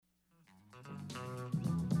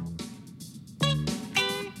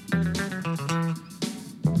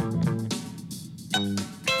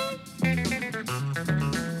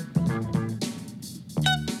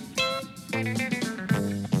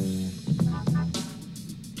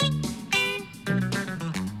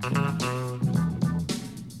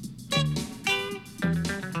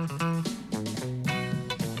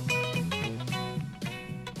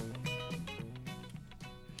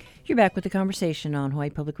You're back with the conversation on Hawaii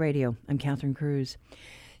Public Radio. I'm Catherine Cruz.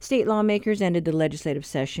 State lawmakers ended the legislative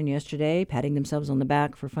session yesterday, patting themselves on the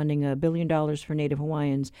back for funding $1 billion for Native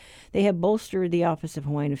Hawaiians. They have bolstered the Office of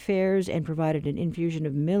Hawaiian Affairs and provided an infusion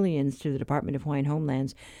of millions to the Department of Hawaiian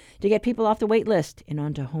Homelands to get people off the wait list and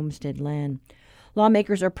onto homestead land.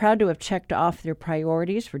 Lawmakers are proud to have checked off their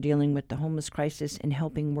priorities for dealing with the homeless crisis and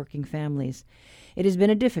helping working families. It has been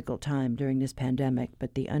a difficult time during this pandemic,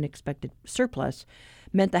 but the unexpected surplus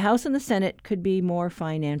meant the House and the Senate could be more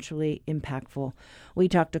financially impactful. We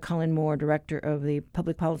talked to Colin Moore, director of the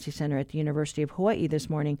Public Policy Center at the University of Hawaii this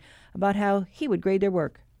morning, about how he would grade their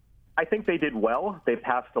work. I think they did well. They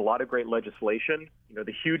passed a lot of great legislation.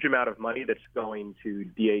 The huge amount of money that's going to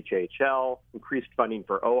DHHL, increased funding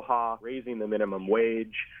for OHA, raising the minimum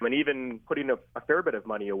wage, and even putting a fair bit of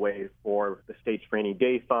money away for the state's rainy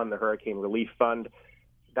day fund, the hurricane relief fund.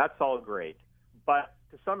 That's all great. But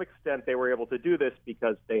to some extent, they were able to do this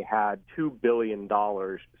because they had $2 billion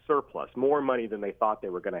surplus, more money than they thought they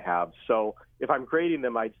were going to have. So if I'm grading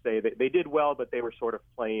them, I'd say that they did well, but they were sort of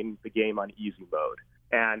playing the game on easy mode.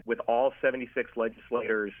 And with all 76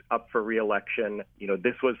 legislators up for re-election,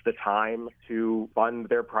 this was the time to fund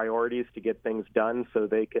their priorities to get things done so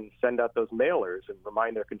they can send out those mailers and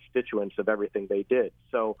remind their constituents of everything they did.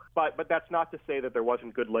 So, but that's not to say that there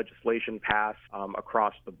wasn't good legislation passed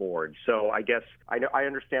across the board. So I guess I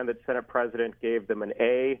understand that Senate President gave them an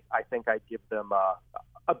A. I think I'd give them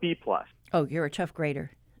a B+. Oh, you're a tough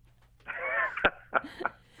grader.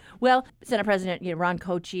 Well, Senate President Ron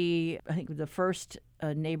Kochi, I think the first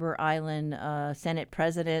neighbor island Senate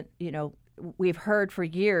president, we've heard for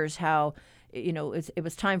years how, it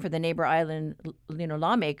was time for the neighbor island,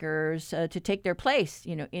 lawmakers to take their place,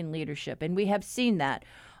 in leadership. And we have seen that.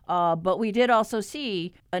 But we did also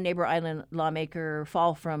see a neighbor island lawmaker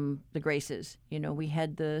fall from the graces. We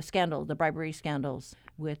had the bribery scandals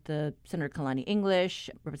with Senator Kalani English,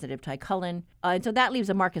 Representative Ty Cullen. And so that leaves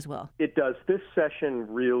a mark as well. It does. This session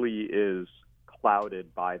really is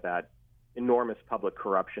clouded by that enormous public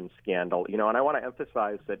corruption scandal. And I want to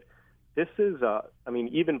emphasize that this is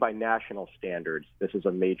even by national standards, this is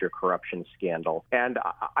a major corruption scandal. And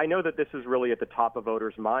I know that this is really at the top of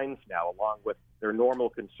voters' minds now, along with their normal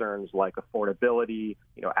concerns like affordability,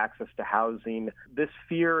 access to housing, this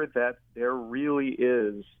fear that there really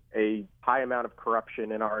is a high amount of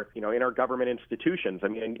corruption in our government institutions.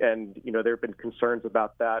 And there have been concerns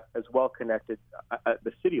about that as well connected at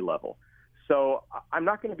the city level. So I'm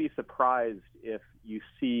not going to be surprised if you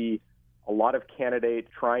see a lot of candidates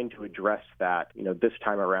trying to address that, this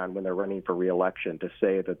time around when they're running for re-election, to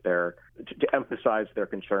say that to emphasize their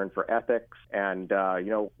concern for ethics, and,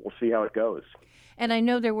 we'll see how it goes. And I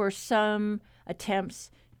know there were some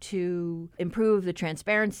attempts to improve the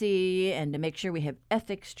transparency and to make sure we have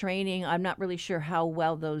ethics training. I'm not really sure how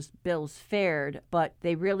well those bills fared, but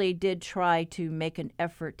they really did try to make an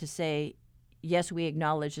effort to say, yes, we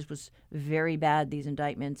acknowledge this was very bad, these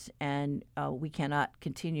indictments, and we cannot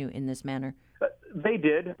continue in this manner. They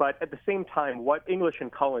did, but at the same time, what English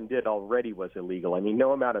and Cullen did already was illegal.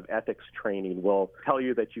 No amount of ethics training will tell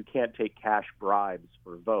you that you can't take cash bribes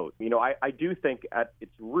for vote. I do think at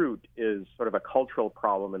its root is sort of a cultural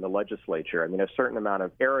problem in the legislature. A certain amount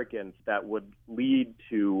of arrogance that would lead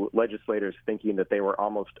to legislators thinking that they were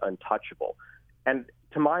almost untouchable. And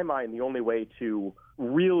to my mind, the only way to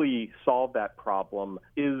really solve that problem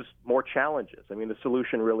is more challenges. The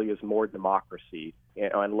solution really is more democracy,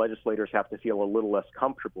 and legislators have to feel a little less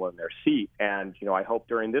comfortable in their seat. And, I hope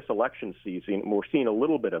during this election season, we're seeing a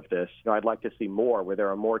little bit of this. I'd like to see more where there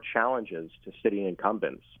are more challenges to sitting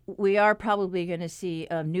incumbents. We are probably going to see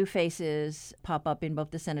new faces pop up in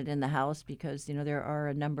both the Senate and the House because, there are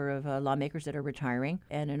a number of lawmakers that are retiring,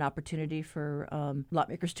 and an opportunity for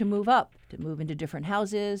lawmakers to move up, to move into different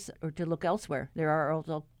houses or to look elsewhere. There are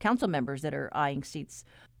also council members that are eyeing seats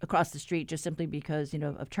across the street just simply because,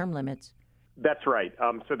 of term limits. That's right.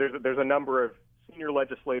 So there's a number of senior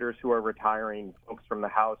legislators who are retiring, folks from the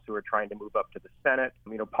House who are trying to move up to the Senate.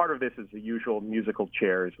 Part of this is the usual musical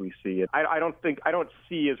chairs we see. I don't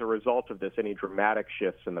see as a result of this any dramatic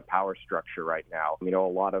shifts in the power structure right now. A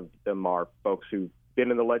lot of them are folks who've been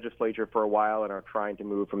in the legislature for a while and are trying to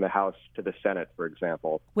move from the House to the Senate, for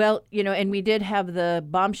example. Well, and we did have the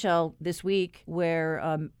bombshell this week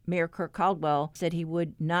where Mayor Kirk Caldwell said he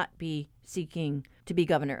would not be seeking to be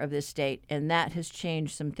governor of this state, and that has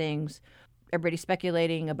changed some things. Everybody's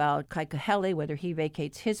speculating about Kai Kahele, whether he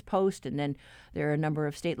vacates his post, and then there are a number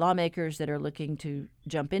of state lawmakers that are looking to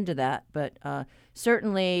jump into that. But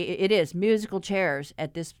certainly it is musical chairs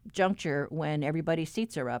at this juncture when everybody's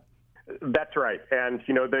seats are up. That's right. And,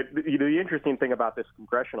 the interesting thing about this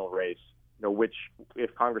congressional race, which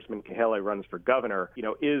if Congressman Kahele runs for governor,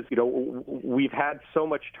 we've had so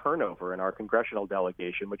much turnover in our congressional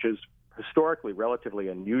delegation, which is historically relatively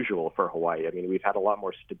unusual for Hawaii. I mean, we've had a lot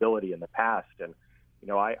more stability in the past. And,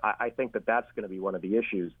 I think that that's going to be one of the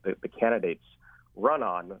issues that the candidates run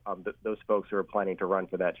on, those folks who are planning to run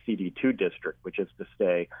for that CD2 district, which is to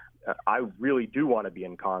say, I really do want to be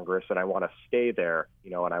in Congress and I want to stay there,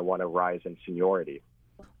 and I want to rise in seniority.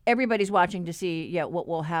 Everybody's watching to see, what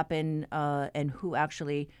will happen and who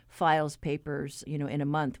actually files papers, in a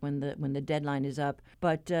month when the deadline is up.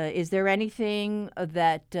 But is there anything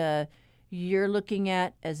that you're looking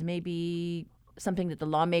at as maybe something that the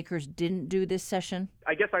lawmakers didn't do this session?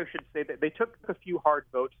 I guess I should say that they took a few hard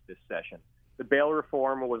votes this session. The bail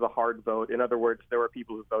reform was a hard vote. In other words, there were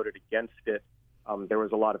people who voted against it. There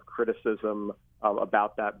was a lot of criticism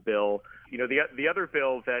about that bill. The other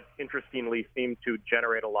bill that interestingly seemed to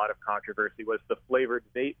generate a lot of controversy was the flavored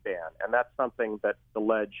vape ban. And that's something that the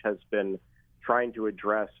Ledge has been trying to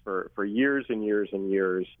address for years and years and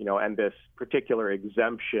years, and this particular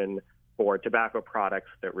exemption for tobacco products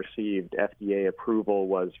that received FDA approval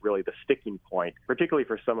was really the sticking point, particularly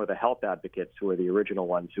for some of the health advocates who were the original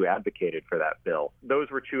ones who advocated for that bill.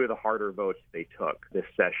 Those were two of the harder votes they took this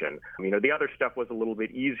session. The other stuff was a little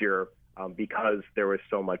bit easier because there was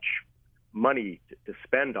so much money to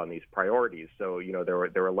spend on these priorities. So, there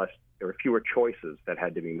were fewer choices that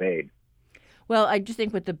had to be made. Well, I just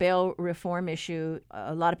think with the bail reform issue,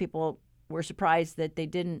 a lot of people were surprised that they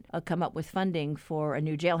didn't come up with funding for a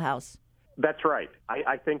new jailhouse. That's right.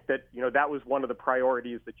 I think that, that was one of the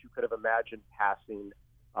priorities that you could have imagined passing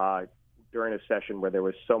during a session where there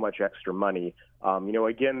was so much extra money.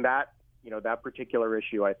 Again, that particular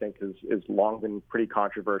issue, I think, is long been pretty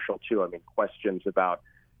controversial, too. I mean, questions about,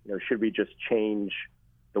 should we just change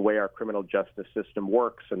the way our criminal justice system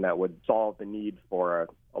works, and that would solve the need for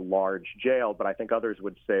a large jail. But I think others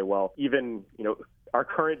would say, well, even, our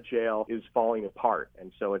current jail is falling apart,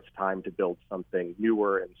 and so it's time to build something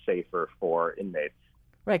newer and safer for inmates.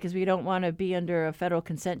 Right, because we don't want to be under a federal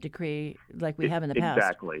consent decree like we have in the past.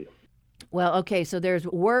 Exactly. Well, okay, so there's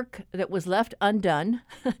work that was left undone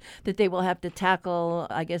that they will have to tackle,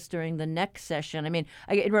 I guess, during the next session. I mean,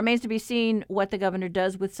 it remains to be seen what the governor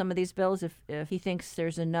does with some of these bills, if he thinks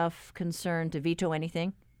there's enough concern to veto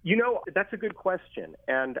anything. That's a good question.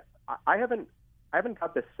 And I haven't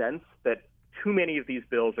got the sense that too many of these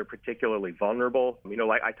bills are particularly vulnerable.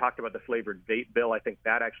 Like I talked about the flavored vape bill. I think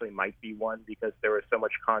that actually might be one because there was so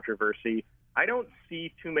much controversy. I don't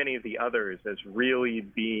see too many of the others as really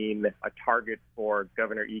being a target for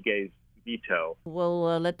Governor Ige's veto.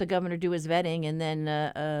 We'll let the governor do his vetting and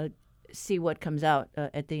then see what comes out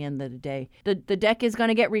at the end of the day. The deck is going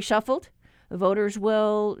to get reshuffled. The voters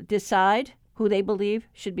will decide who they believe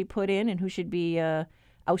should be put in and who should be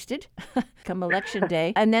ousted come election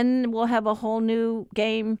day. And then we'll have a whole new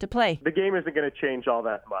game to play. The game isn't going to change all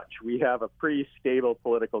that much. We have a pretty stable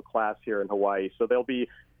political class here in Hawaii, so there'll be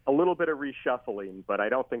a little bit of reshuffling, but I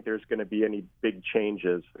don't think there's going to be any big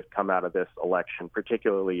changes that come out of this election,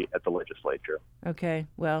 particularly at the legislature. Okay,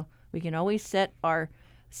 well, we can always set our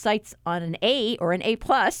sights on an A or an A+,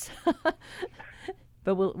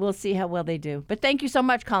 but we'll see how well they do. But thank you so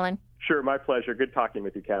much, Colin. Sure, my pleasure. Good talking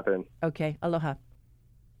with you, Catherine. Okay, aloha.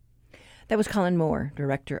 That was Colin Moore,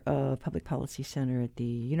 Director of Public Policy Center at the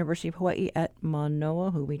University of Hawaii at Manoa,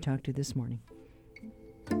 who we talked to this morning.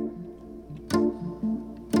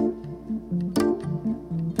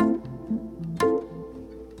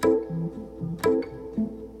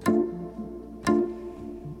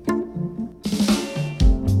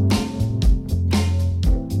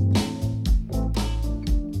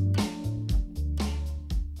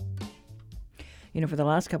 For the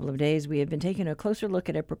last couple of days, we have been taking a closer look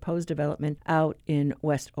at a proposed development out in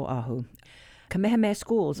West Oahu. Kamehameha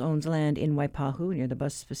Schools owns land in Waipahu near the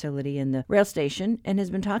bus facility and the rail station and has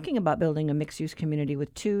been talking about building a mixed-use community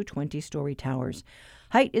with two 20-story towers.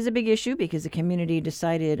 Height is a big issue because the community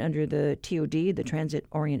decided under the TOD, the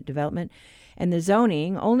Transit-Orient Development, and the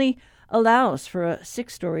zoning only allows for a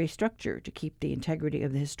 6-story structure to keep the integrity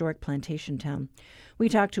of the historic plantation town. We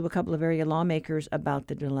talked to a couple of area lawmakers about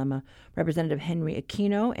the dilemma, Representative Henry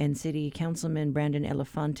Aquino and City Councilman Brandon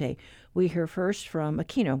Elefante. We hear first from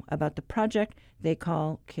Aquino about the project they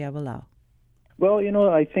call Keawalau. Well,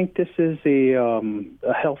 I think this is a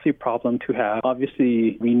healthy problem to have.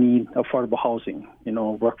 Obviously, we need affordable housing,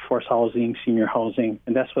 workforce housing, senior housing,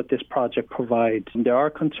 and that's what this project provides. And there are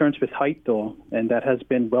concerns with height, though, and that has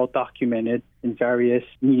been well documented in various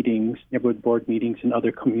meetings, neighborhood board meetings, and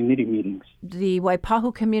other community meetings. The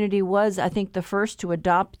Waipahu community was, I think, the first to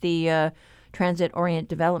adopt the Transit-Orient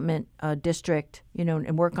Development District,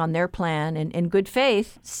 and work on their plan and in good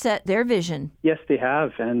faith set their vision. Yes, they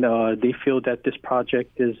have, and they feel that this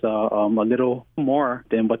project is a little more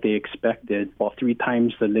than what they expected, well, 3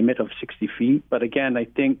 times the limit of 60 feet. But again, I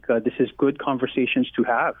think this is good conversations to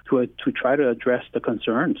have to try to address the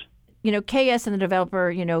concerns. KS and the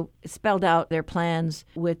developer, spelled out their plans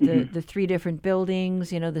with the 3 different buildings,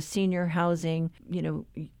 the senior housing,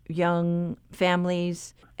 young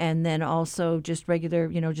families, and then also just regular,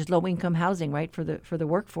 just low-income housing, right, for the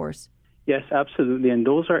workforce. Yes, absolutely. And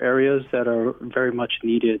those are areas that are very much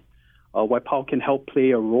needed. Waipahu can help play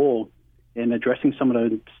a role in addressing some of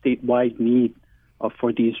the statewide need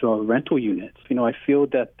for these rental units. I feel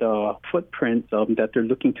that the footprint that they're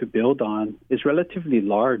looking to build on is relatively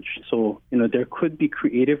large. So, there could be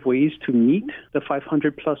creative ways to meet the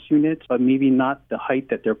 500 plus units, but maybe not the height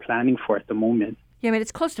that they're planning for at the moment. Yeah,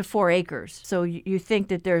 it's close to 4 acres. So you think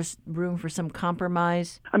that there's room for some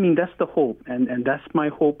compromise? That's the hope. And that's my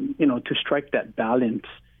hope, to strike that balance,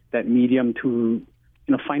 that medium to,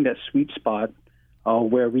 find that sweet spot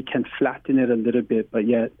where we can flatten it a little bit, but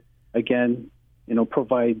yet, again,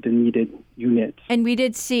 provide the needed units. And we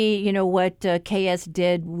did see, what KS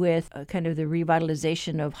did with kind of the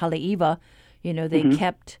revitalization of Haleiwa. They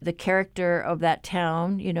kept the character of that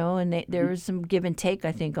town, and there was some give and take,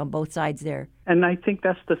 I think, on both sides there. And I think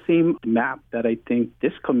that's the same map that I think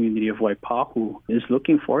this community of Waipahu is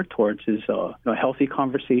looking forward towards, is a healthy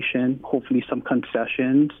conversation, hopefully some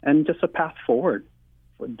concessions, and just a path forward.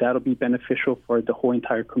 That'll be beneficial for the whole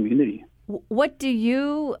entire community. What do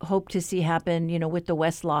you hope to see happen, with the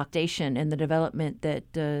West Lock Station and the development that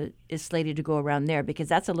is slated to go around there? Because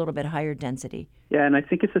that's a little bit higher density. Yeah, and I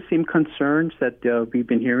think it's the same concerns that we've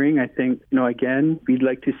been hearing. I think, again, we'd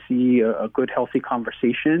like to see a good, healthy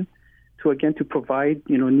conversation to provide,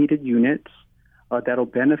 needed units that'll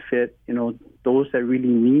benefit, those that really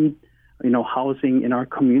need, housing in our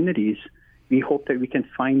communities. We hope that we can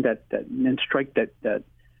find that and strike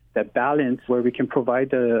that balance where we can provide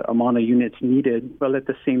the amount of units needed, while at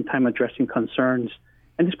the same time addressing concerns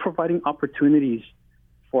and just providing opportunities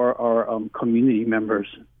for our community members.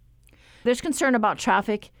 There's concern about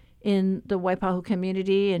traffic in the Waipahu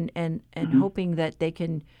community and hoping that they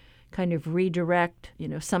can kind of redirect,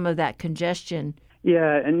 some of that congestion.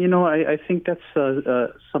 Yeah, and I think that's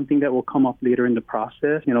something that will come up later in the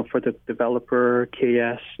process. For the developer,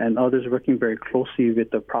 KS, and others working very closely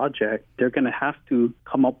with the project, they're going to have to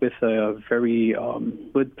come up with a very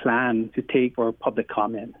good plan to take for public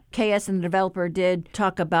comment. KS and the developer did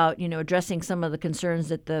talk about, addressing some of the concerns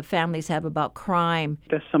that the families have about crime.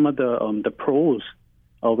 That's some of the pros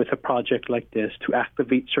with a project like this, to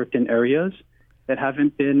activate certain areas that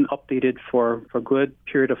haven't been updated for a good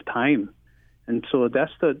period of time. And so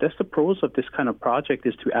that's the pros of this kind of project,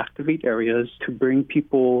 is to activate areas, to bring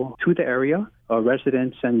people to the area,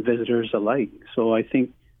 residents and visitors alike. So I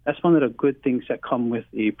think that's one of the good things that come with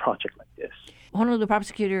a project like this. Honolulu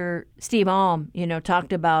prosecutor Steve Alm,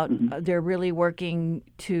 talked about they're really working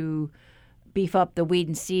to beef up the weed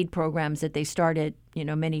and seed programs that they started,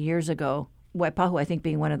 many years ago. Waipahu, I think,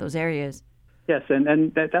 being one of those areas. Yes,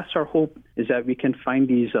 and that's our hope, is that we can find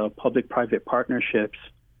these public-private partnerships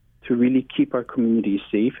to really keep our communities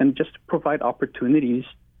safe and just provide opportunities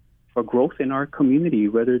for growth in our community,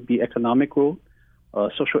 whether it be economic growth,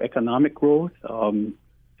 socioeconomic growth, and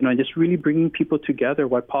just really bringing people together.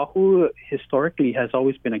 Waipahu historically has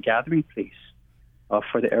always been a gathering place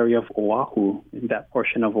for the area of Oahu, in that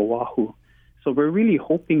portion of Oahu. So we're really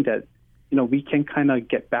hoping that we can kind of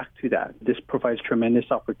get back to that. This provides tremendous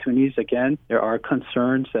opportunities. Again, there are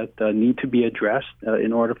concerns that need to be addressed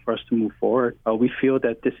in order for us to move forward. We feel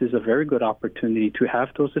that this is a very good opportunity to have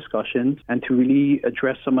those discussions and to really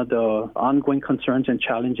address some of the ongoing concerns and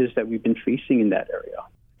challenges that we've been facing in that area.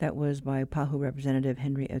 That was Waipahu Representative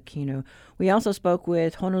Henry Aquino. We also spoke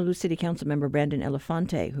with Honolulu City Council member Brandon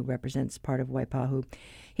Elefante, who represents part of Waipahu.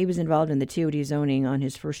 He was involved in the TOD zoning on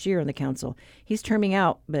his first year on the council. He's terming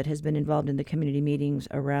out, but has been involved in the community meetings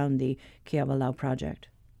around the Keawalau project.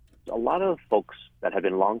 A lot of folks that have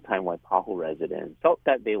been longtime Waipahu residents felt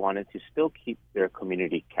that they wanted to still keep their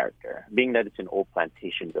community character. Being that it's an old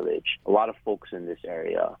plantation village, a lot of folks in this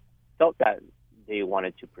area felt that they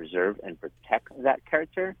wanted to preserve and protect that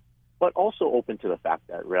character, but also open to the fact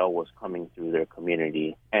that rail was coming through their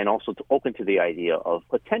community, and also open to the idea of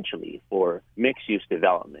potentially for mixed-use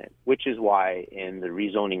development, which is why in the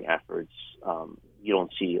rezoning efforts, you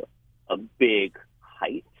don't see a big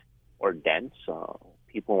height or dense.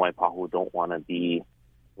 People in Waipahu don't want to be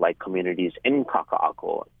like communities in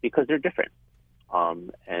Kaka'ako because they're different,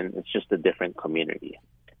 and it's just a different community.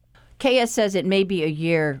 KS says it may be a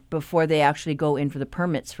year before they actually go in for the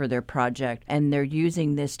permits for their project, and they're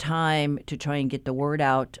using this time to try and get the word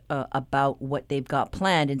out about what they've got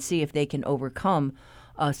planned and see if they can overcome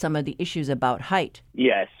some of the issues about height.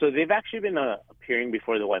 Yes, so they've actually been appearing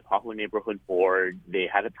before the Waipahu Neighborhood Board. They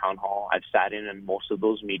had a town hall. I've sat in most of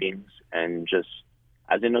those meetings and just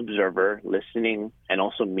as an observer, listening and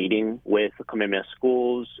also meeting with Kamehameha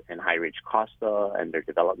Schools and High Ridge Costa and their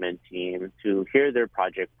development team to hear their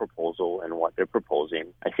project proposal and what they're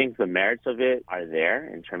proposing. I think the merits of it are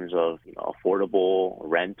there in terms of affordable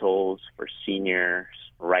rentals for seniors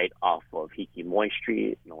right off of Hikimoi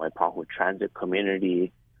Street, Waipahu Transit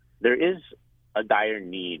Community. There is a dire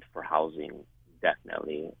need for housing,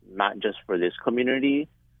 definitely, not just for this community,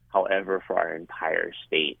 however, for our entire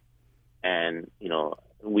state. And,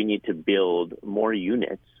 we need to build more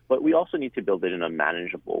units, but we also need to build it in a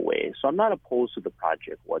manageable way. So I'm not opposed to the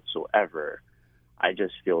project whatsoever. I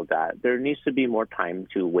just feel that there needs to be more time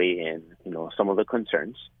to weigh in, some of the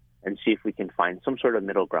concerns and see if we can find some sort of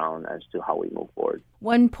middle ground as to how we move forward.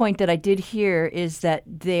 One point that I did hear is that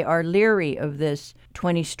they are leery of this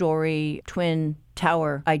 20-story twin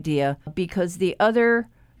tower idea because the other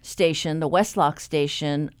station, the Westlock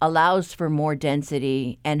station, allows for more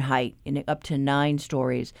density and height, up to 9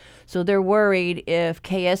 stories. So they're worried if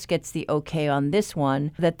KS gets the okay on this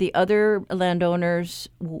one, that the other landowners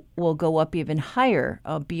will go up even higher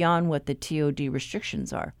beyond what the TOD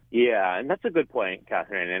restrictions are. Yeah, and that's a good point,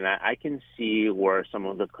 Catherine. And I can see where some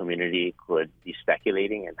of the community could be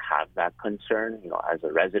speculating and have that concern. As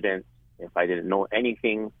a resident, if I didn't know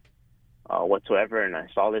anything whatsoever and I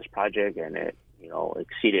saw this project and it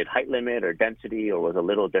exceeded height limit or density or was a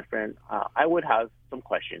little different, I would have some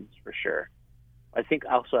questions for sure. I think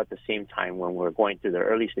also at the same time when we're going through the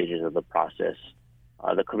early stages of the process,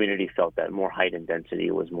 the community felt that more height and density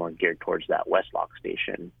was more geared towards that Westlock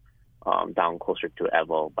station down closer to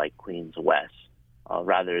Evo by Queens West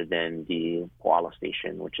rather than the Koala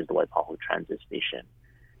station, which is the Waipahu Transit Station.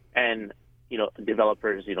 And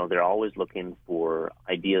developers, they're always looking for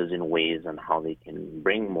ideas and ways on how they can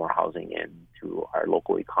bring more housing into our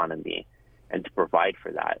local economy and to provide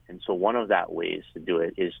for that. And so one of that ways to do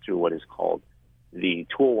it is through what is called the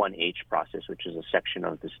 201H process, which is a section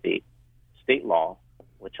of the state law,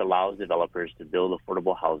 which allows developers to build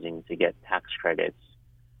affordable housing to get tax credits.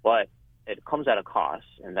 But it comes at a cost,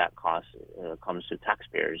 and that cost comes to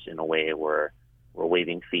taxpayers in a way where we're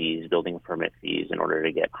waiving fees, building permit fees in order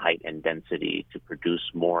to get height and density to produce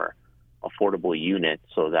more affordable units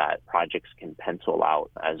so that projects can pencil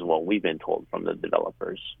out as what we've been told from the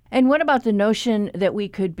developers. And what about the notion that we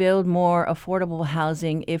could build more affordable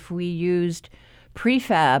housing if we used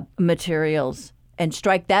prefab materials and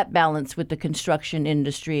strike that balance with the construction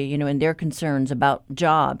industry, and their concerns about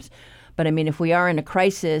jobs? But if we are in a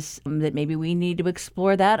crisis, that maybe we need to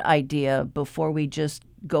explore that idea before we just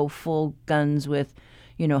go full guns with,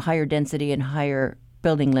 higher density and higher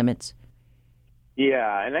building limits.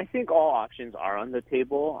 Yeah, and I think all options are on the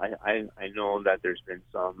table. I know that there's been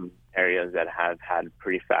some areas that have had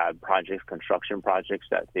prefab projects, construction projects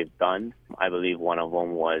that they've done. I believe one of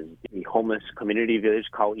them was the homeless community village,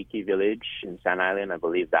 Kauiki Village in Sand Island. I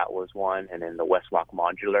believe that was one. And then the Westlock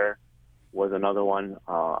Modular was another one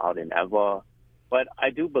out in Eva. But I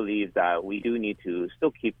do believe that we do need to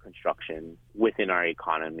still keep construction within our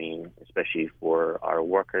economy, especially for our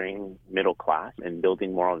working middle class, and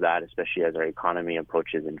building more of that, especially as our economy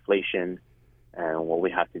approaches inflation and what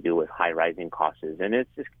we have to do with high rising costs. And it's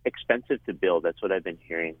just expensive to build. That's what I've been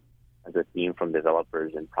hearing as a theme from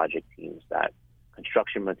developers and project teams, that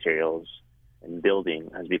construction materials and building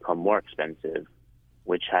has become more expensive,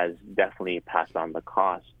 which has definitely passed on the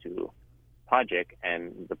cost to project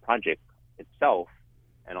and the project itself,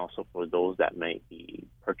 and also for those that might be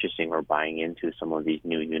purchasing or buying into some of these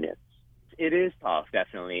new units. It is tough,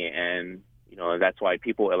 definitely, and that's why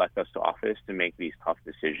people elect us to office, to make these tough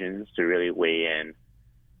decisions, to really weigh in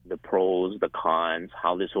the pros, the cons,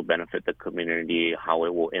 how this will benefit the community, how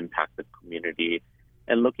it will impact the community,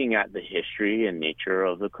 and looking at the history and nature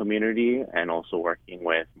of the community, and also working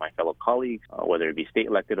with my fellow colleagues, whether it be state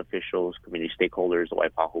elected officials, community stakeholders, the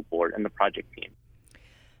Waipahu board, and the project team.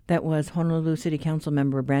 That was Honolulu City Council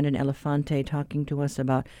member Brandon Elefante talking to us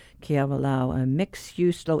about Keawalau, a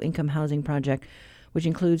mixed-use low-income housing project which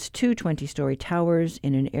includes 2 20-story towers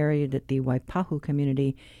in an area that the Waipahu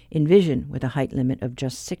community envision with a height limit of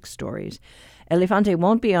just 6 stories. Elefante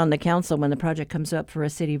won't be on the council when the project comes up for a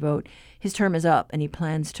city vote. His term is up, and he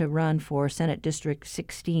plans to run for Senate District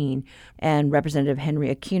 16. And Representative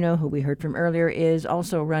Henry Aquino, who we heard from earlier, is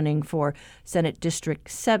also running for Senate District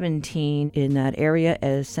 17 in that area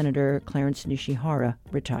as Senator Clarence Nishihara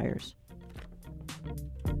retires.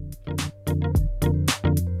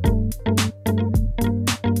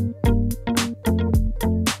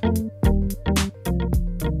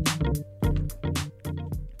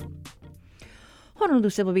 Honolulu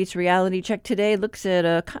Civil Beat's Reality Check today looks at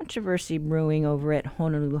a controversy brewing over at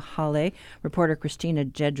Honolulu Hale. Reporter Christina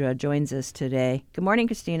Jedra joins us today. Good morning,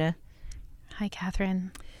 Christina. Hi,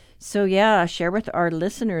 Catherine. So, share with our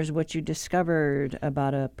listeners what you discovered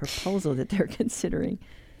about a proposal that they're considering.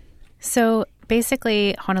 So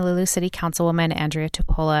basically, Honolulu City Councilwoman Andrea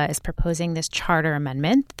Tupola is proposing this charter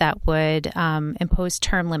amendment that would impose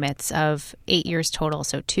term limits of 8 years total,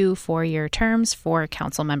 so 2 4-year terms for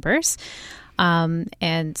council members.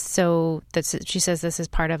 And so she says this is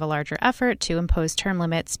part of a larger effort to impose term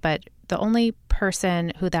limits, but the only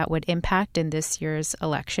person who that would impact in this year's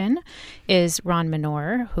election is Ron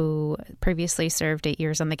Minor, who previously served 8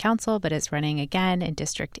 years on the council, but is running again in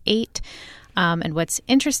District 8. And what's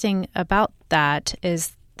interesting about that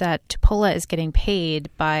is that Tupola is getting paid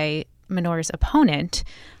by Minor's opponent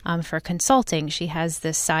for consulting. She has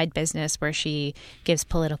this side business where she gives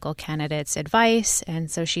political candidates advice,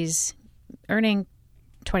 and so she's earning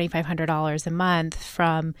 $2,500 a month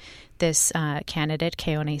from this candidate,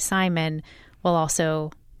 Keone Simon, while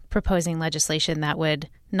also proposing legislation that would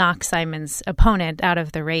knock Simon's opponent out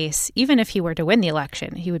of the race. Even if he were to win the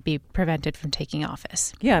election, he would be prevented from taking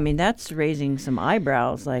office. Yeah, I mean, that's raising some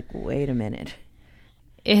eyebrows, like, wait a minute.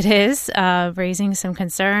 It is raising some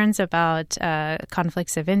concerns about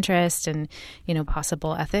conflicts of interest and,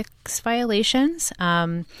 possible ethics violations.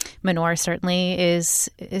 Minor certainly is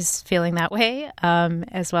feeling that way,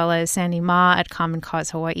 as well as Sandy Ma at Common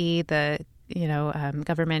Cause Hawaii, the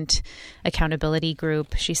government accountability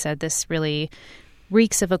group. She said this really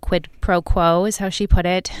reeks of a quid pro quo, is how she put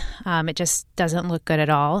it. It just doesn't look good at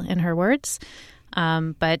all, in her words.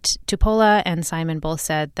 But Tupola and Simon both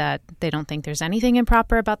said that they don't think there's anything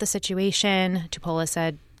improper about the situation. Tupola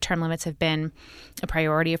said term limits have been a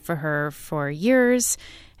priority for her for years.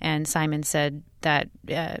 And Simon said that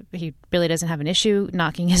he really doesn't have an issue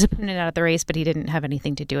knocking his opponent out of the race, but he didn't have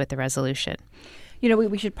anything to do with the resolution.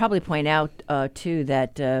 We should probably point out, too,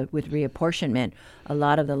 that with reapportionment, a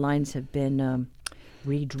lot of the lines have been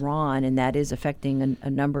redrawn, and that is affecting a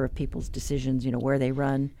number of people's decisions, where they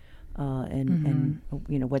run. And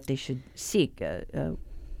what they should seek,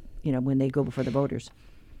 when they go before the voters.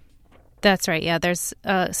 That's right. Yeah, there's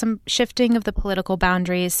some shifting of the political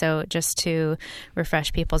boundaries. So just to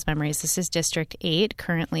refresh people's memories, this is District 8,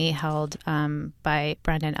 currently held by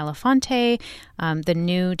Brandon Elefante. The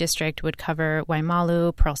new district would cover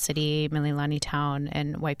Waimalu, Pearl City, Mililani Town,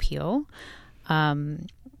 and Waipahu.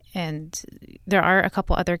 And there are a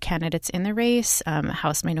couple other candidates in the race.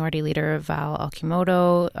 House Minority Leader Val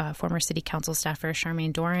Alkimoto, former City Council staffer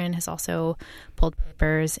Charmaine Doran has also pulled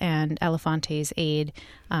papers, and Elefante's aide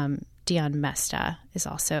Dion Mesta is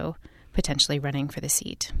also potentially running for the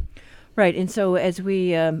seat. Right, and so as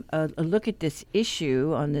we look at this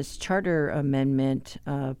issue on this charter amendment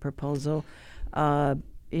proposal,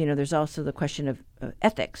 there's also the question of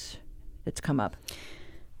ethics that's come up.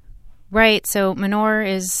 Right. So Minor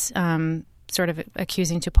is sort of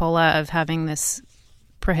accusing Tupola of having this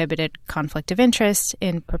prohibited conflict of interest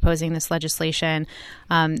in proposing this legislation.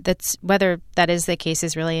 That's whether that is the case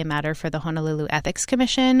is really a matter for the Honolulu Ethics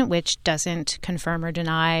Commission, which doesn't confirm or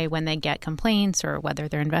deny when they get complaints or whether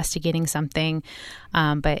they're investigating something.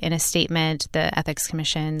 But in a statement, the Ethics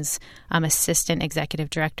Commission's assistant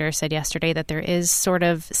executive director said yesterday that there is sort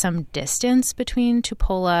of some distance between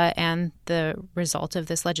Tupola and the result of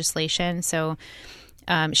this legislation. So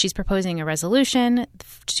she's proposing a resolution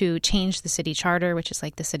to change the city charter, which is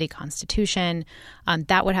like the city constitution.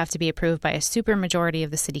 That would have to be approved by a supermajority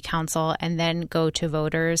of the city council and then go to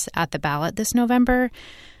voters at the ballot this November.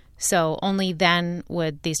 So only then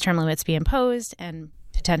would these term limits be imposed and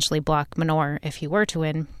potentially block Minor, if he were to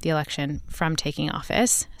win the election, from taking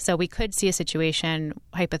office. So we could see a situation,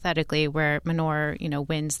 hypothetically, where Minor,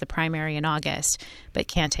 wins the primary in August, but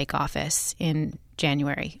can't take office in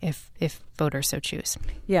January if voters so choose.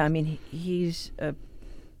 Yeah, I mean, he's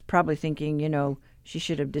probably thinking, she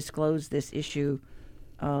should have disclosed this issue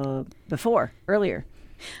earlier.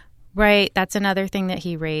 Right. That's another thing that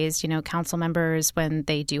he raised. Council members, when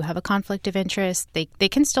they do have a conflict of interest, they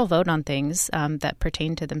can still vote on things that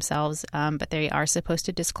pertain to themselves, but they are supposed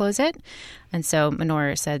to disclose it. And so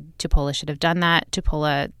Minor said Tupola should have done that.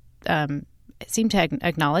 Tupola seemed to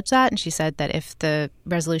acknowledge that, and she said that if the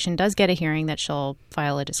resolution does get a hearing, that she'll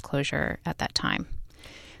file a disclosure at that time.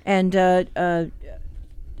 And the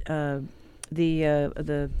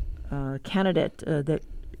candidate that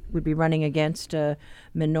would be running against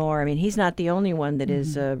Minor, I mean, he's not the only one that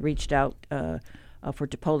has reached out for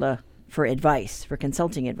Tupola for advice, for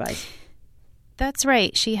consulting advice. That's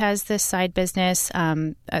right. She has this side business.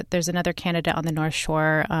 There's another candidate on the North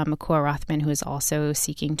Shore, Makua Rothman, who is also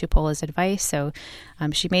seeking Tupola's advice. So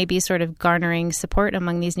she may be sort of garnering support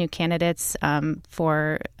among these new candidates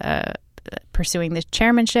for pursuing the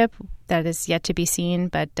chairmanship. That is yet to be seen,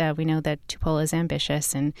 but we know that Tupola is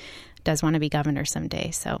ambitious and does want to be governor someday.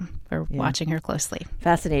 So we're watching her closely.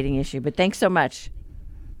 Fascinating issue, but thanks so much.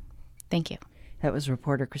 Thank you. That was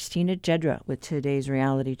reporter Christina Jedra with today's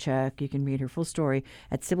Reality Check. You can read her full story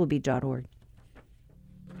at civilbeat.org.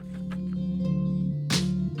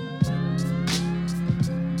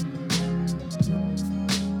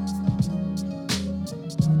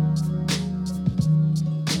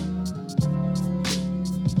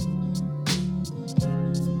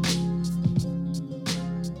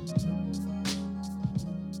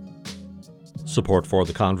 Support for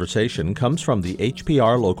the conversation comes from the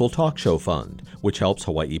HPR Local Talk Show Fund, which helps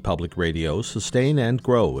Hawaii Public Radio sustain and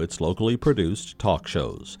grow its locally produced talk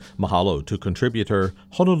shows. Mahalo to contributor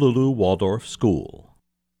Honolulu Waldorf School.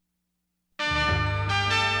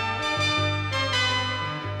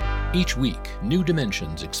 Each week, New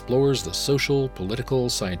Dimensions explores the social, political,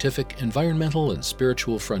 scientific, environmental, and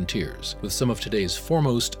spiritual frontiers with some of today's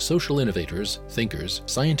foremost social innovators, thinkers,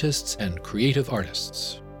 scientists, and creative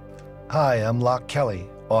artists. Hi, I'm Locke Kelly,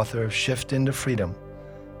 author of Shift into Freedom.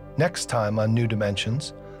 Next time on New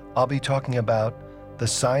Dimensions, I'll be talking about the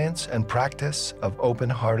science and practice of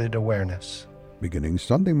open-hearted awareness. Beginning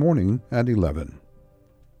Sunday morning at 11.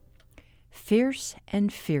 Fierce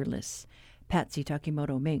and Fearless. Patsy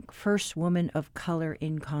Takemoto Mink, First Woman of Color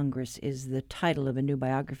in Congress, is the title of a new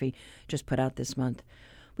biography just put out this month.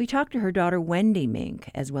 We talked to her daughter, Wendy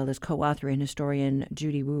Mink, as well as co-author and historian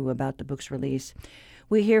Judy Wu about the book's release.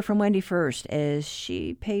 We hear from Wendy first as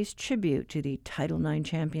she pays tribute to the Title IX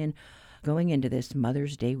champion going into this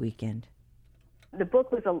Mother's Day weekend. The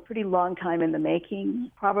book was a pretty long time in the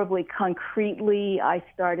making. Probably concretely, I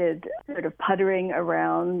started sort of puttering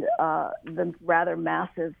around the rather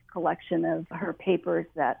massive collection of her papers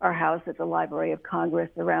that are housed at the Library of Congress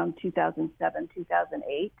around 2007,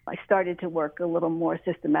 2008. I started to work a little more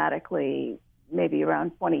systematically maybe around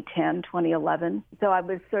 2010, 2011. So I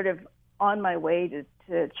was sort of on my way to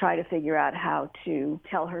try to figure out how to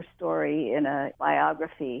tell her story in a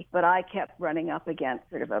biography. But I kept running up against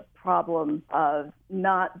sort of a problem of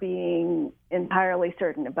not being entirely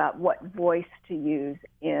certain about what voice to use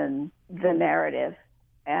in the narrative.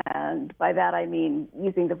 And by that I mean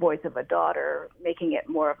using the voice of a daughter, making it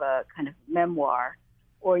more of a kind of memoir,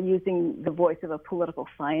 or using the voice of a political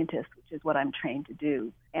scientist, which is what I'm trained to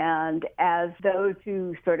do. And as those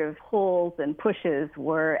two sort of pulls and pushes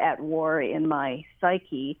were at war in my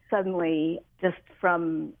psyche, suddenly just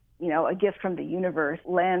from, a gift from the universe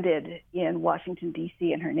landed in Washington,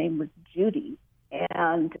 D.C., and her name was Judy.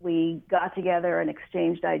 And we got together and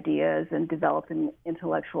exchanged ideas and developed an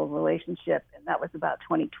intellectual relationship, and that was about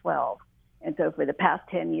 2012. And so for the past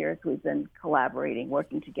 10 years, we've been collaborating,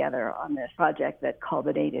 working together on this project that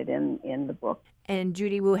culminated in the book. And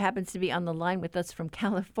Judy Wu happens to be on the line with us from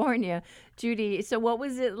California. Judy, so what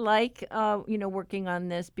was it like, working on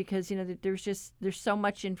this? Because, there's so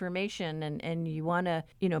much information and you want to,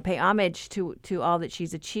 pay homage to all that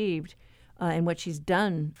she's achieved and what she's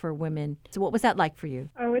done for women. So what was that like for you?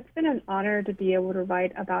 Oh, it's been an honor to be able to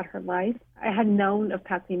write about her life. I had known of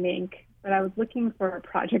Patsy Mink, but I was looking for a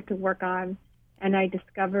project to work on, and I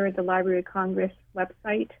discovered the Library of Congress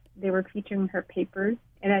website. They were featuring her papers,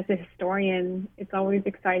 and as a historian, it's always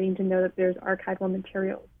exciting to know that there's archival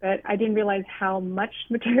materials. But I didn't realize how much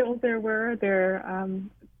material there were. There are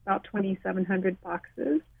about 2,700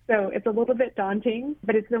 boxes. So it's a little bit daunting,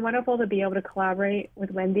 but it's been wonderful to be able to collaborate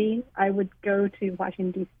with Wendy. I would go to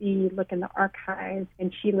Washington, D.C., look in the archives,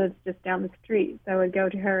 and she lives just down the street. So I would go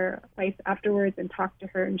to her place afterwards and talk to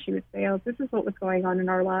her, and she would say, this is what was going on in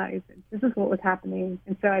our lives, and this is what was happening.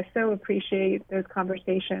 And so I so appreciate those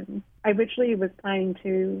conversations. I originally was planning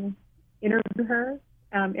to interview her,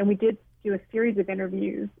 and we did do a series of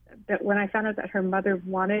interviews. But when I found out that her mother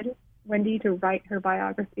wanted Wendy to write her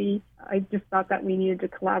biography, I just thought that we needed to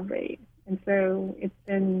collaborate. And so it's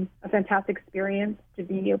been a fantastic experience to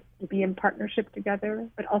be in partnership together,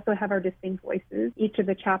 but also have our distinct voices. Each of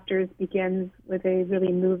the chapters begins with a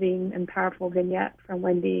really moving and powerful vignette from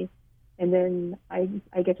Wendy, and then I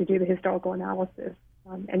get to do the historical analysis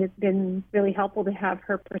And it's been really helpful to have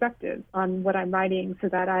her perspective on what I'm writing so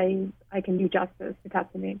that I can do justice to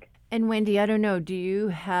Patsy Mink. And Wendy, I don't know, do you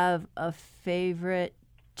have a favorite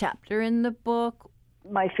chapter in the book?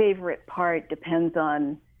 My favorite part depends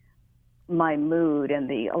on my mood and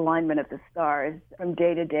the alignment of the stars from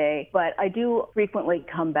day to day. But I do frequently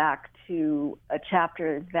come back to a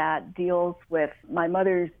chapter that deals with my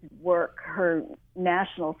mother's work, her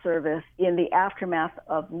national service in the aftermath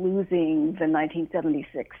of losing the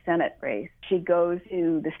 1976 Senate race. She goes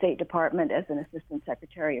to the State Department as an Assistant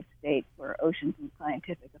Secretary of State for Oceans and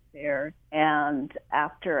Scientific Affairs. And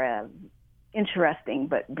after a interesting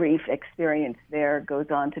but brief experience there, goes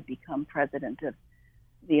on to become president of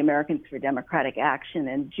the Americans for Democratic Action.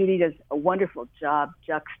 And Judy does a wonderful job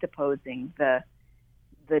juxtaposing the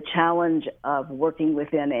challenge of working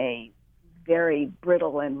within a very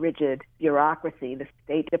brittle and rigid bureaucracy, the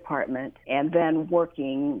State Department, and then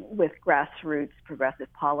working with grassroots progressive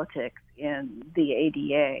politics in the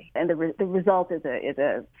ADA. And the result is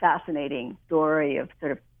a fascinating story of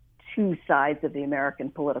sort of two sides of the American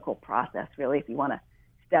political process, really, if you want to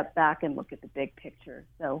step back and look at the big picture.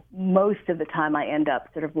 So most of the time I end up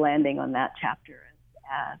sort of landing on that chapter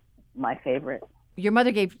as my favorite. Your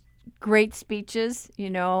mother gave great speeches. You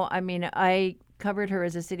know, I mean, I covered her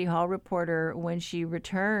as a City Hall reporter when she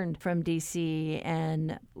returned from D.C.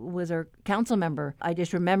 and was a council member. I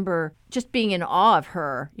just remember just being in awe of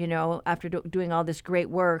her, you know, after doing all this great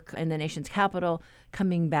work in the nation's capital,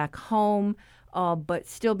 coming back home, but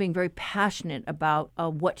still being very passionate about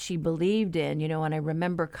what she believed in, you know. And I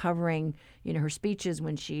remember covering, you know, her speeches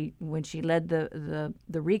when she led the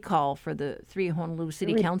recall for the 3 Honolulu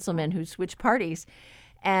city councilmen who switched parties,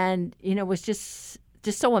 and, you know, was just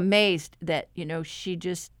so amazed that, you know, she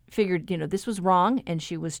just figured, you know, this was wrong, and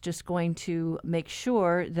she was just going to make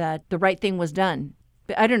sure that the right thing was done.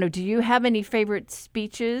 But I don't know, do you have any favorite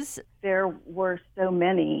speeches? There were so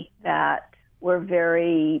many that were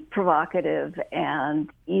very provocative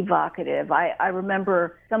and evocative. I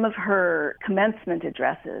remember some of her commencement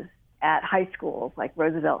addresses at high schools, like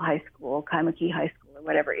Roosevelt High School, Kaimuki High School, or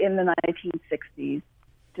whatever, in the 1960s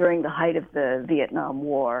during the height of the Vietnam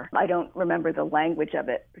War. I don't remember the language of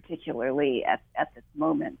it particularly at this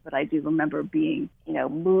moment, but I do remember being, you know,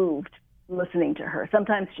 moved listening to her.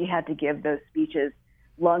 Sometimes she had to give those speeches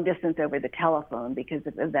long distance over the telephone because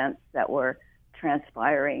of events that were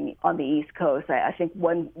transpiring on the East Coast. I think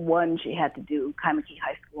one she had to do Kaimuki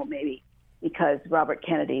High School maybe because Robert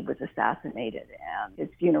Kennedy was assassinated, and his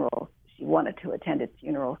funeral, she wanted to attend his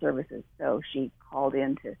funeral services, so she called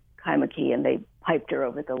in to Kaimuki and they piped her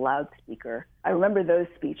over the loudspeaker. I remember those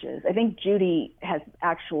speeches. I think Judy has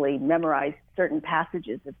actually memorized certain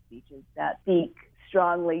passages of speeches that speak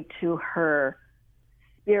strongly to her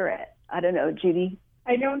spirit. I don't know, Judy?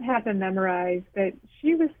 I don't have them memorized, but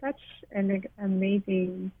she was such an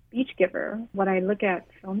amazing speech giver. When I look at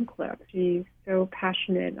film clips, she's so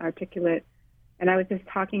passionate and articulate. And I was just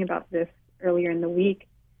talking about this earlier in the week.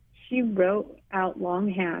 She wrote out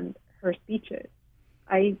longhand her speeches.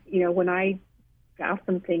 When I draft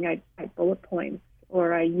something, I bullet points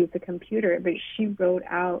or I use the computer, but she wrote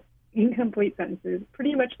out incomplete sentences,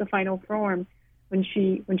 pretty much the final form when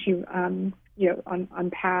she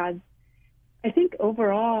on pads. I think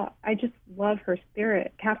overall, I just love her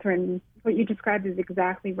spirit. Catherine, what you described is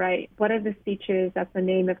exactly right. One of the speeches, that's the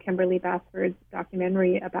name of Kimberly Bassford's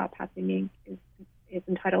documentary about Patsy Mink, is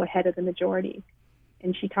entitled Ahead of the Majority.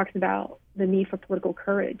 And she talks about the need for political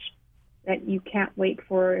courage, that you can't wait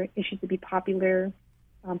for issues to be popular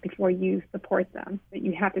before you support them, that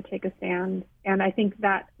you have to take a stand. And I think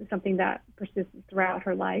that is something that persists throughout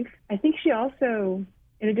her life. I think she also,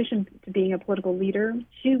 in addition to being a political leader,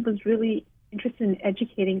 she was really interested in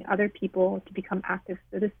educating other people to become active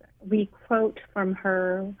citizens. We quote from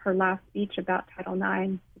her last speech about Title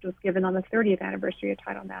IX, which was given on the 30th anniversary of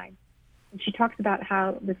Title IX. And she talks about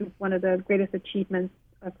how this is one of the greatest achievements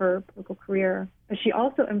of her political career. But she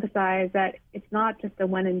also emphasized that it's not just a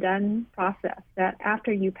one and done process, that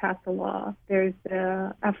after you pass the law, there's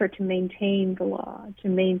the effort to maintain the law, to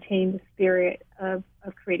maintain the spirit of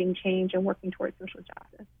creating change and working towards social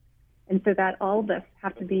justice. And so that all of us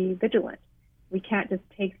have to be vigilant. We can't just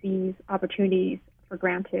take these opportunities for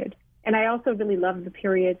granted. And I also really love the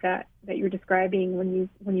period that you're describing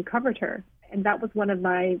when you covered her. And that was one of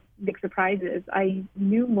my big surprises. I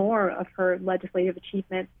knew more of her legislative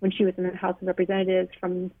achievements when she was in the House of Representatives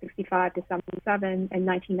from 65 to 77 and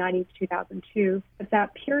 1990 to 2002. But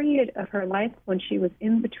that period of her life when she was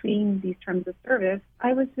in between these terms of service,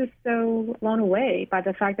 I was just so blown away by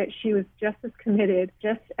the fact that she was just as committed,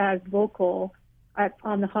 just as vocal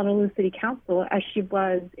on the Honolulu City Council as she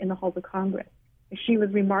was in the halls of Congress. She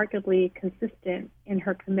was remarkably consistent in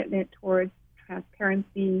her commitment towards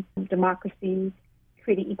transparency, democracy,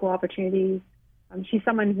 creating equal opportunities. She's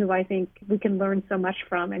someone who I think we can learn so much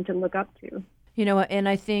from and to look up to. You know, and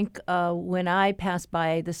I think when I pass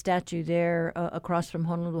by the statue there across from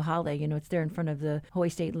Honolulu Hale, it's there in front of the Hawaii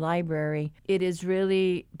State Library, it is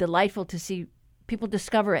really delightful to see people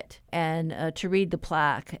discover it and to read the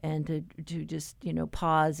plaque and to just,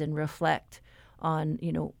 pause and reflect on,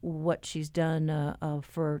 what she's done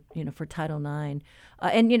for Title IX.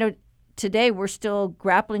 And, today we're still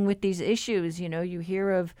grappling with these issues. You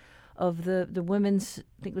hear of the women's,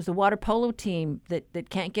 I think it was the water polo team that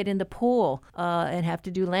can't get in the pool and have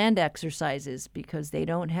to do land exercises because they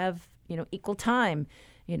don't have, equal time.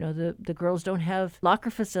 The girls don't have locker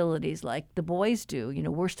facilities like the boys do.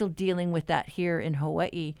 We're still dealing with that here in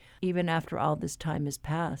Hawaii, even after all this time has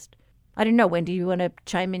passed. I don't know, Wendy, you want to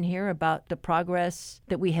chime in here about the progress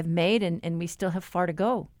that we have made and we still have far to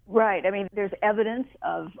go? Right. I mean, there's evidence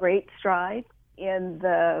of great strides in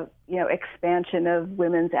the, expansion of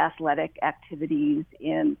women's athletic activities,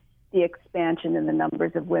 in the expansion in the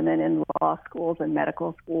numbers of women in law schools and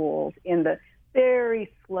medical schools, in the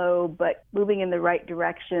very slow but moving in the right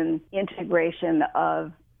direction integration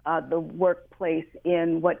of the workplace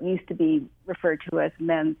in what used to be referred to as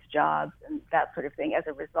men's jobs and that sort of thing as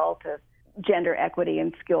a result of gender equity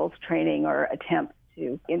and skills training or attempts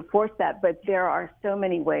to enforce that. But there are so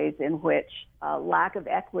many ways in which lack of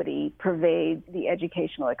equity pervades the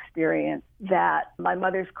educational experience that my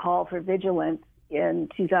mother's call for vigilance in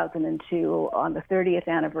 2002 on the 30th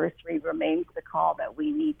anniversary remains the call that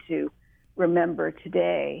we need to remember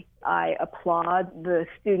today. I applaud the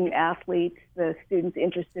student athletes, the students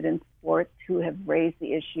interested in sports who have raised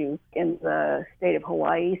the issue in the state of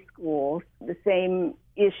Hawaii schools. The same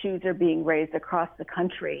issues are being raised across the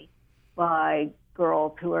country by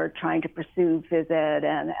girls who are trying to pursue phys ed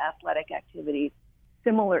and athletic activities.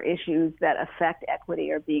 Similar issues that affect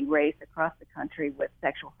equity are being raised across the country with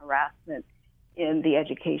sexual harassment in the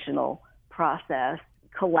educational process.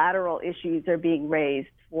 Collateral issues are being raised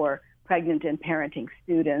for pregnant and parenting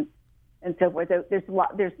students and so forth.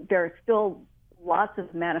 There are still lots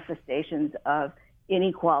of manifestations of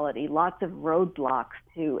inequality, lots of roadblocks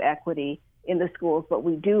to equity in the schools, but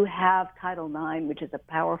we do have Title IX, which is a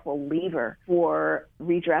powerful lever for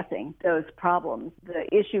redressing those problems. The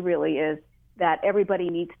issue really is that everybody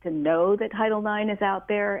needs to know that Title IX is out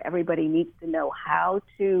there. Everybody needs to know how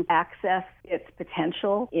to access its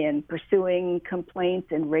potential in pursuing complaints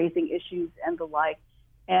and raising issues and the like.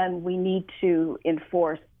 And we need to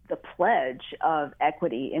enforce the pledge of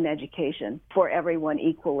equity in education for everyone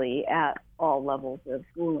equally at all levels of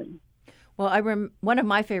schooling. Well, one of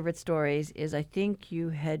my favorite stories is I think you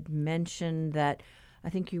had mentioned that I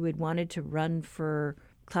think you had wanted to run for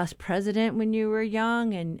class president when you were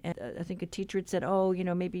young, and I think a teacher had said,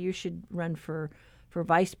 maybe you should run for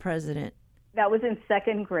vice president. That was in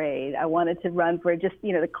second grade. I wanted to run for just,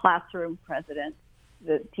 the classroom president.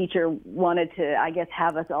 The teacher wanted to, I guess,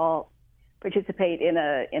 have us all participate in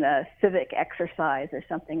a civic exercise or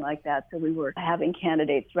something like that. So we were having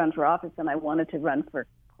candidates run for office, and I wanted to run for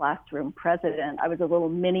classroom president. I was a little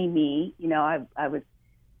mini-me. I was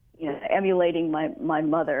emulating my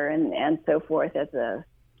mother and so forth as a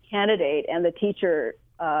candidate. And the teacher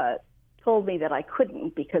told me that I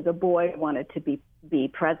couldn't because a boy wanted to be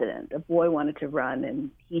president. A boy wanted to run, and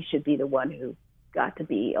he should be the one who got to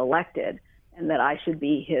be elected, and that I should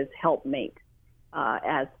be his helpmate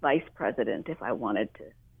as vice president if I wanted to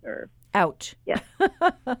serve. Ouch. Yes.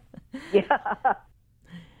 Yeah.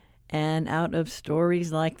 And out of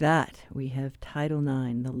stories like that, we have Title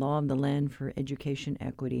IX, the law of the land for education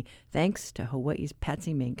equity, thanks to Hawaii's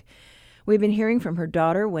Patsy Mink. We've been hearing from her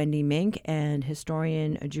daughter, Wendy Mink, and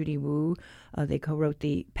historian Judy Wu. They co-wrote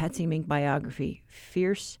the Patsy Mink biography,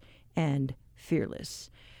 Fierce and Fearless.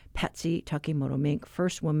 Patsy Takemoto Mink,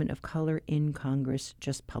 first woman of color in Congress,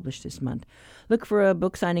 just published this month. Look for a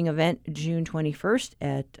book signing event June 21st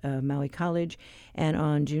at Maui College, and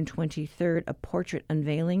on June 23rd, a portrait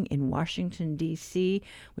unveiling in Washington, D.C.,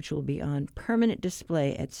 which will be on permanent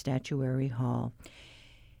display at Statuary Hall.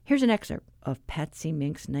 Here's an excerpt of Patsy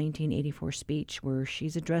Mink's 1984 speech where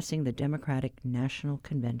she's addressing the Democratic National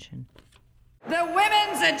Convention. The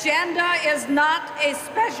women's agenda is not a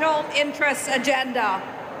special interest agenda.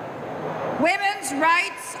 Women's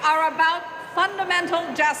rights are about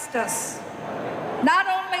fundamental justice, not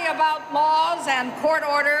only about laws and court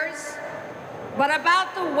orders, but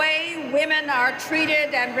about the way women are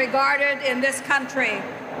treated and regarded in this country,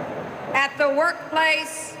 at the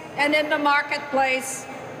workplace and in the marketplace,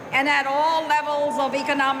 and at all levels of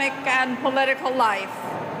economic and political life.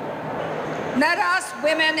 Let us,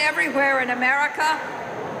 women everywhere in America,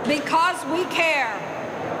 because we care,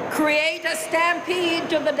 create a stampede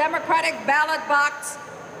to the Democratic ballot box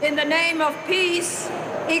in the name of peace,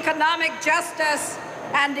 economic justice,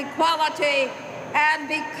 and equality, and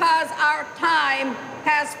because our time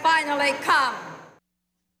has finally come.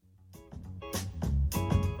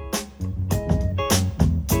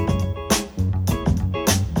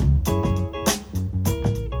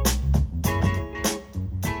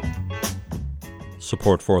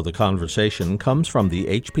 Support for the conversation comes from the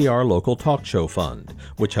HPR Local Talk Show Fund,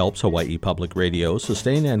 which helps Hawaii Public Radio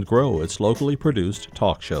sustain and grow its locally produced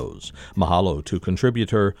talk shows. Mahalo to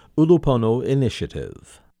contributor Ulupono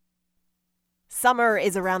Initiative. Summer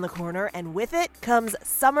is around the corner, and with it comes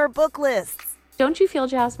summer book lists. Don't you feel,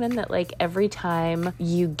 Jasmine, that like every time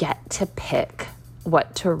you get to pick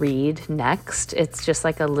what to read next, it's just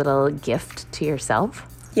like a little gift to yourself?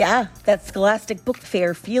 Yeah, that Scholastic Book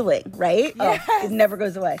Fair feeling, right? Yes. Oh, it never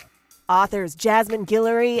goes away. Authors Jasmine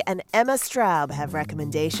Guillory and Emma Straub have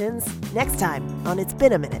recommendations next time on It's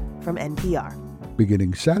Been a Minute from NPR.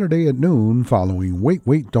 Beginning Saturday at noon following Wait,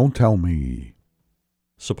 Wait, Don't Tell Me.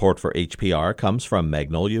 Support for HPR comes from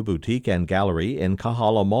Magnolia Boutique and Gallery in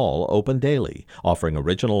Kahala Mall, open daily, offering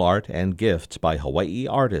original art and gifts by Hawaii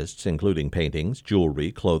artists, including paintings,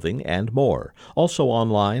 jewelry, clothing, and more. Also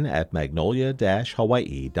online at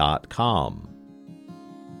magnolia-hawaii.com.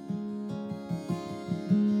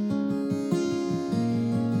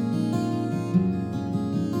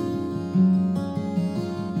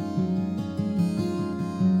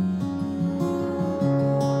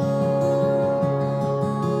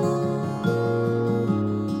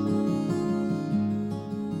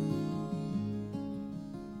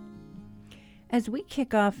 As we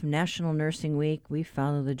kick off National Nursing Week, we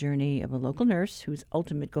follow the journey of a local nurse whose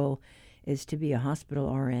ultimate goal is to be a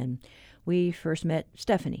hospital RN. We first met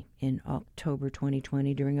Stephanie in October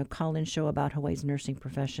 2020 during a call-in show about Hawaii's nursing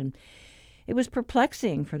profession. It was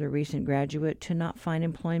perplexing for the recent graduate to not find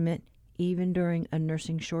employment even during a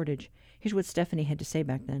nursing shortage. Here's what Stephanie had to say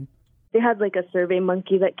back then. They had like a survey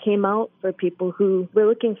monkey that came out for people who were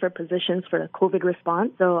looking for positions for the COVID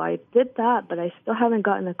response. So I did that, but I still haven't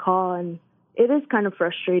gotten a call, and it is kind of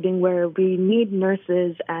frustrating where we need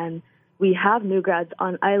nurses and we have new grads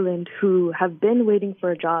on island who have been waiting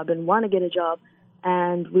for a job and want to get a job,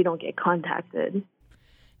 and we don't get contacted.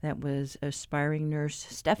 That was aspiring nurse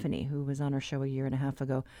Stephanie, who was on our show a year and a half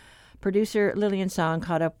ago. Producer Lillian Song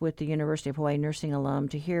caught up with the University of Hawaii nursing alum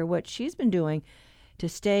to hear what she's been doing to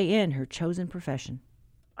stay in her chosen profession.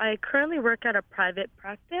 I currently work at a private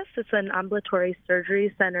practice. It's an ambulatory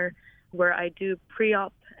surgery center where I do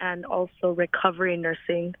pre-op and also recovery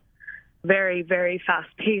nursing. Very, very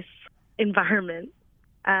fast-paced environment.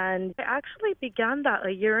 And I actually began that a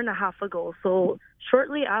year and a half ago, so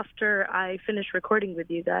shortly after I finished recording with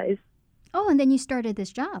you guys. Oh, and then you started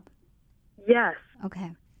this job. Yes. Okay.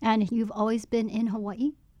 And you've always been in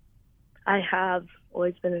Hawaii? I have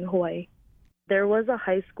always been in Hawaii. There was a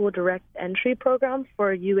high school direct entry program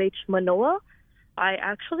for UH Manoa. I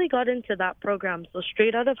actually got into that program. So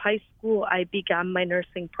straight out of high school, I began my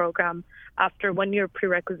nursing program after 1 year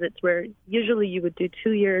prerequisites, where usually you would do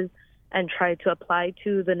 2 years and try to apply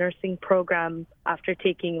to the nursing program after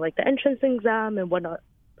taking like the entrance exam and whatnot.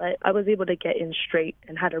 But I was able to get in straight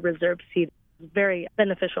and had a reserved seat. It was very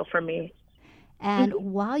beneficial for me. And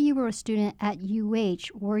while you were a student at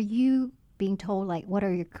UH, were you being told, like, what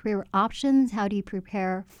are your career options? How do you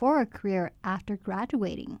prepare for a career after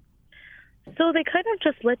graduating? So they kind of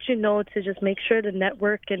just let you know to just make sure to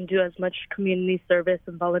network and do as much community service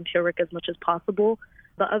and volunteer work as much as possible.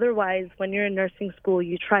 But otherwise, when you're in nursing school,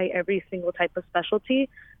 you try every single type of specialty.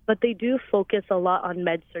 But they do focus a lot on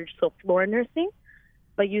med-surg, so floor nursing.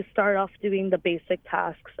 But you start off doing the basic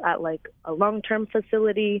tasks at like a long-term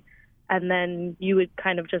facility, and then you would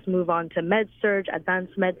kind of just move on to med-surg,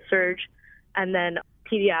 advanced med-surg, and then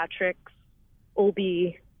pediatrics, OB,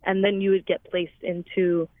 and then you would get placed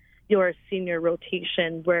into your senior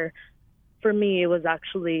rotation, where for me it was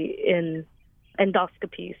actually in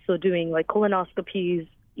endoscopies, so doing like colonoscopies,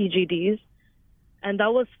 EGDs. And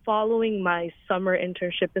that was following my summer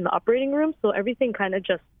internship in the operating room, so everything kind of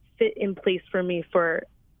just fit in place for me for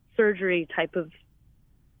surgery type of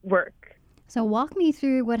work. So walk me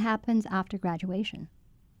through what happens after graduation.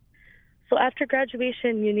 So after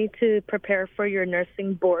graduation, you need to prepare for your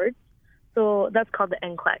nursing boards. So that's called the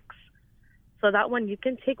NCLEX. So that one you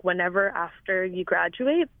can take whenever after you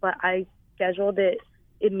graduate, but I scheduled it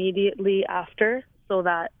immediately after so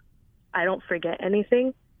that I don't forget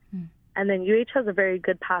anything. And then UH has a very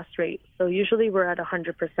good pass rate. So usually we're at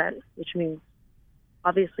 100%, which means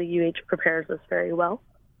obviously UH prepares us very well.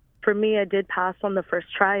 For me, I did pass on the first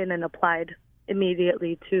try and then applied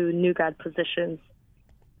immediately to new grad positions.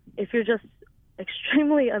 If you're just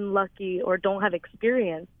extremely unlucky or don't have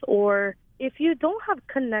experience, or if you don't have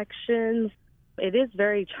connections, it is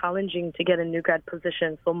very challenging to get a new grad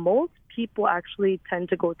position. So most people actually tend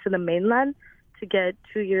to go to the mainland to get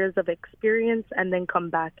 2 years of experience and then come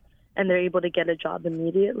back, and they're able to get a job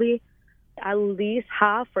immediately. At least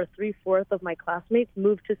half or 3/4 of my classmates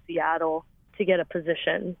moved to Seattle to get a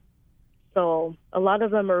position. So a lot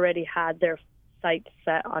of them already had their sights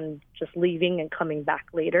set on just leaving and coming back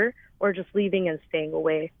later, or just leaving and staying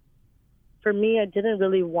away. For me, I didn't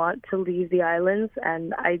really want to leave the islands,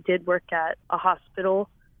 and I did work at a hospital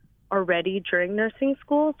already during nursing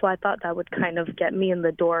school, so I thought that would kind of get me in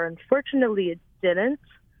the door. Unfortunately, it didn't.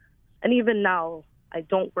 And even now, I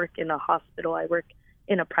don't work in a hospital. I work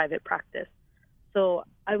in a private practice. So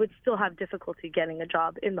I would still have difficulty getting a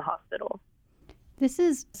job in the hospital. This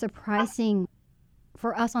is surprising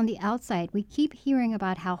for us on the outside. We keep hearing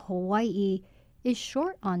about how Hawaii is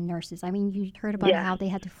short on nurses. I mean, you heard about how they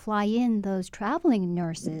had to fly in those traveling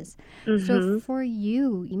nurses. Mm-hmm. So for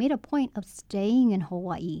you, you made a point of staying in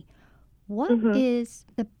Hawaii. What is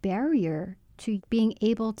the barrier to being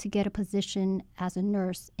able to get a position as a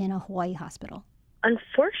nurse in a Hawaii hospital?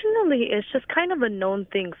 Unfortunately, it's just kind of a known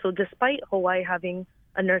thing. So despite Hawaii having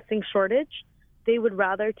a nursing shortage, they would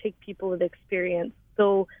rather take people with experience.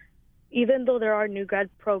 So even though there are new grad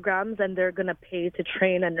programs and they're going to pay to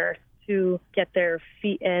train a nurse to get their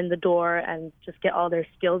feet in the door and just get all their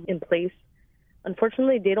skills in place,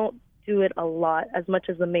 unfortunately, they don't do it a lot as much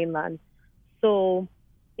as the mainland. So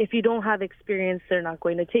if you don't have experience, they're not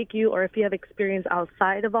going to take you. Or if you have experience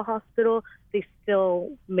outside of a hospital, they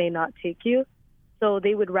still may not take you. So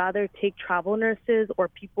they would rather take travel nurses or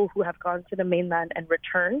people who have gone to the mainland and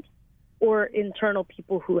returned, or internal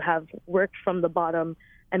people who have worked from the bottom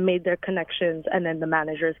and made their connections, and then the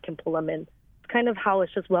managers can pull them in. It's kind of how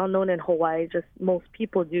it's just well known in Hawaii. Just most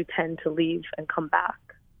people do tend to leave and come back.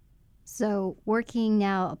 So working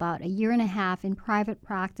now about 1.5 years in private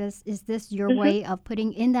practice, is this your way of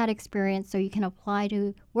putting in that experience so you can apply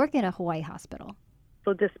to work at a Hawaii hospital?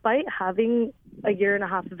 So despite having 1.5 years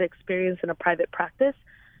of experience in a private practice,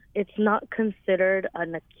 it's not considered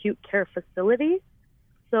an acute care facility.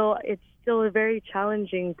 So it's still very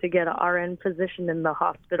challenging to get an RN position in the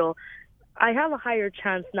hospital. I have a higher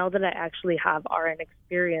chance now that I actually have RN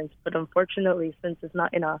experience, but unfortunately, since it's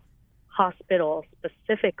not in a hospital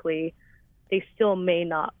specifically, they still may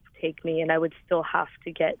not take me, and I would still have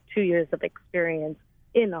to get 2 years of experience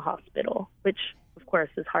in a hospital, which of course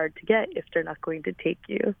is hard to get if they're not going to take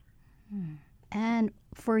you. And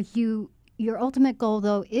for you, your ultimate goal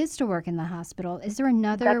though is to work in the hospital. Is there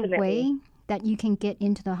another way that you can get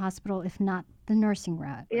into the hospital if not the nursing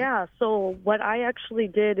route? Yeah, so what I actually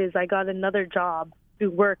did is I got another job to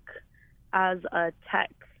work as a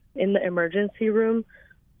tech in the emergency room.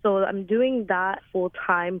 So I'm doing that full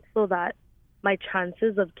time so that my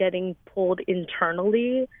chances of getting pulled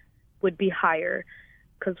internally would be higher.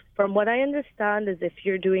 Because from what I understand is if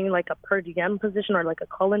you're doing like a per diem position or like a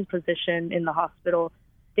call-in position in the hospital,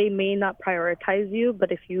 they may not prioritize you.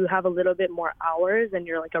 But if you have a little bit more hours and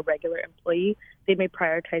you're like a regular employee, they may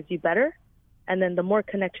prioritize you better. And then the more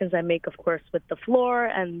connections I make, of course, with the floor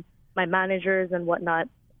and my managers and whatnot,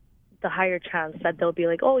 the higher chance that they'll be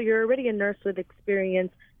like, oh, you're already a nurse with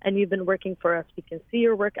experience and you've been working for us. We can see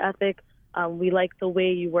your work ethic. We like the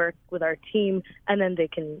way you work with our team. And then they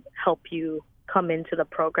can help you come into the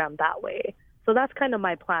program that way. So that's kind of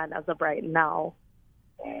my plan as of right now.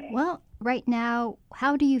 Well, right now,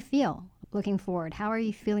 how do you feel looking forward? How are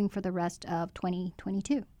you feeling for the rest of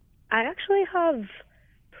 2022? I actually have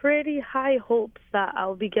pretty high hopes that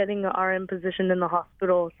I'll be getting an RN position in the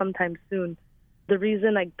hospital sometime soon. The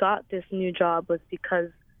reason I got this new job was because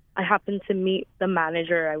I happened to meet the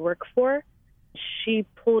manager I work for. She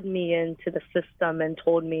pulled me into the system and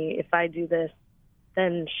told me if I do this,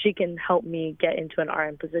 then she can help me get into an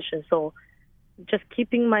RN position. So just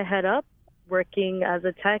keeping my head up, working as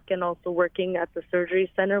a tech and also working at the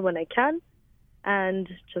surgery center when I can, and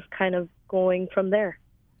just kind of going from there.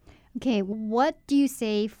 Okay, what do you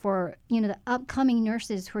say for, the upcoming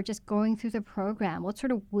nurses who are just going through the program? What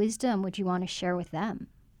sort of wisdom would you want to share with them?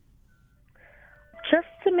 Just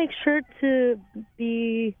to make sure to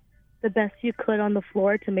be the best you could on the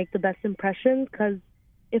floor, to make the best impressions, because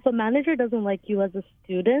if a manager doesn't like you as a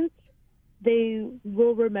student, they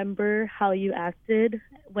will remember how you acted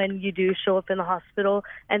when you do show up in the hospital,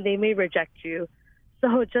 and they may reject you.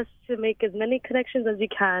 So just to make as many connections as you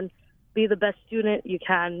can, be the best student you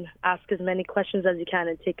can, ask as many questions as you can,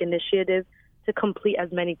 and take initiative to complete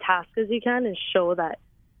as many tasks as you can and show that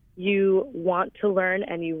you want to learn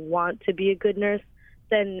and you want to be a good nurse,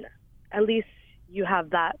 then at least you have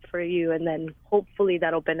that for you, and then hopefully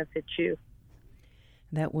that'll benefit you.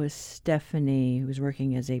 That was Stephanie, who was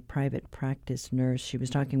working as a private practice nurse. She was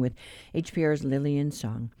talking with HPR's Lillian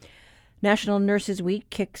Song. National Nurses Week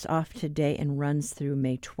kicks off today and runs through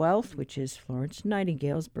May 12th, which is Florence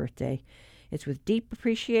Nightingale's birthday. It's with deep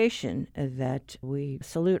appreciation that we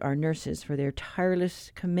salute our nurses for their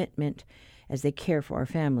tireless commitment as they care for our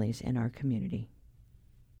families and our community.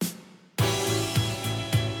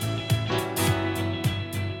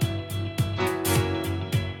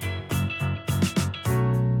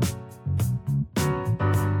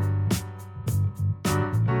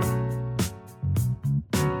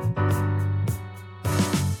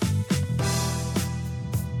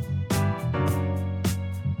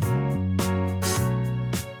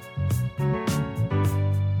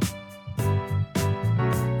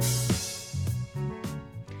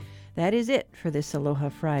 That is it for this Aloha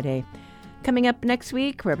Friday. Coming up next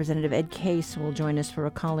week, Representative Ed Case will join us for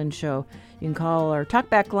a call-in show. You can call our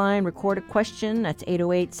talkback line, record a question. That's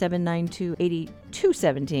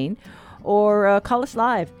 808-792-8217, or call us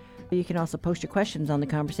live. You can also post your questions on the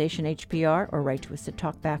Conversation HPR or write to us at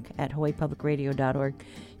talkback@hawaiipublicradio.org.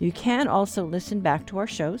 You can also listen back to our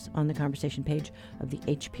shows on the Conversation page of the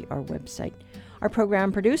HPR website. Our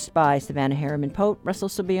program produced by Savannah Harriman-Pote, Russell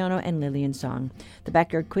Subiano, and Lillian Song. The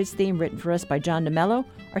Backyard Quiz theme written for us by John DeMello.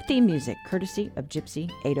 Our theme music courtesy of Gypsy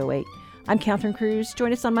 808. I'm Catherine Cruz.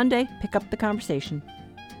 Join us on Monday. Pick up the conversation.